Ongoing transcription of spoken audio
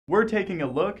we're taking a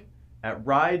look at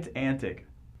Ride's ANTIC.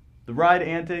 The Ride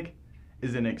ANTIC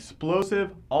is an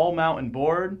explosive all-mountain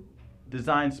board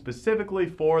designed specifically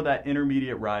for that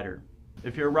intermediate rider.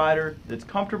 If you're a rider that's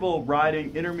comfortable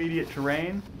riding intermediate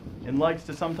terrain and likes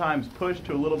to sometimes push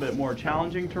to a little bit more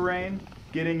challenging terrain,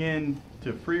 getting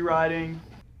into free riding,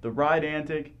 the Ride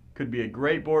ANTIC could be a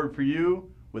great board for you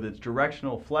with its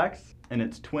directional flex and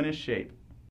its twinish shape.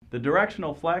 The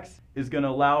directional flex is going to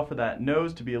allow for that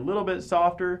nose to be a little bit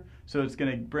softer, so it's going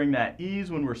to bring that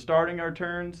ease when we're starting our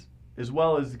turns, as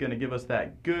well as going to give us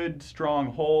that good, strong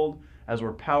hold as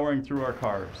we're powering through our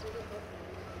carves.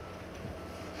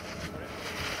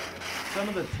 Some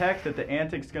of the tech that the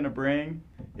ANTIC's going to bring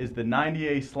is the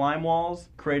 90A slime walls,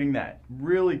 creating that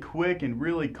really quick and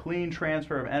really clean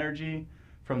transfer of energy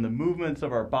from the movements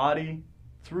of our body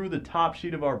through the top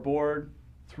sheet of our board,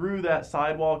 through that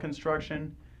sidewall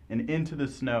construction, and into the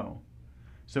snow.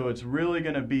 So it's really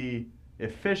going to be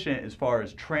efficient as far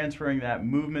as transferring that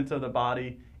movements of the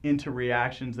body into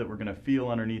reactions that we're going to feel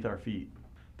underneath our feet.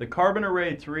 The Carbon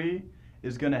Array 3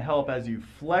 is going to help as you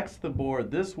flex the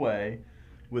board this way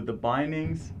with the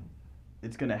bindings.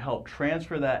 It's going to help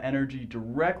transfer that energy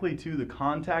directly to the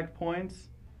contact points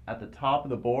at the top of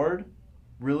the board,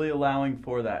 really allowing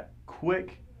for that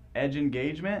quick edge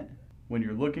engagement when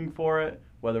you're looking for it,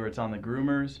 whether it's on the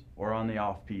groomers or on the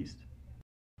off-piste.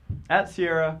 At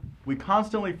Sierra, we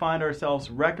constantly find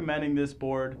ourselves recommending this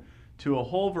board to a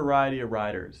whole variety of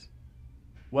riders,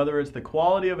 whether it's the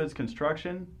quality of its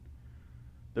construction,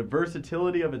 the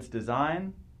versatility of its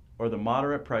design, or the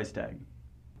moderate price tag.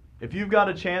 If you've got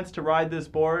a chance to ride this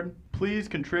board, please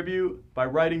contribute by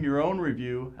writing your own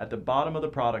review at the bottom of the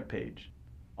product page.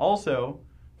 Also,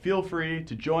 feel free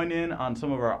to join in on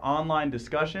some of our online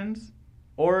discussions,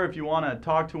 or if you want to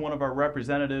talk to one of our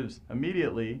representatives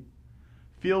immediately,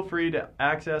 feel free to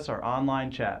access our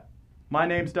online chat. My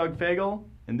name's Doug Fagel,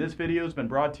 and this video has been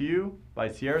brought to you by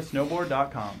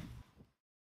SierraSnowboard.com.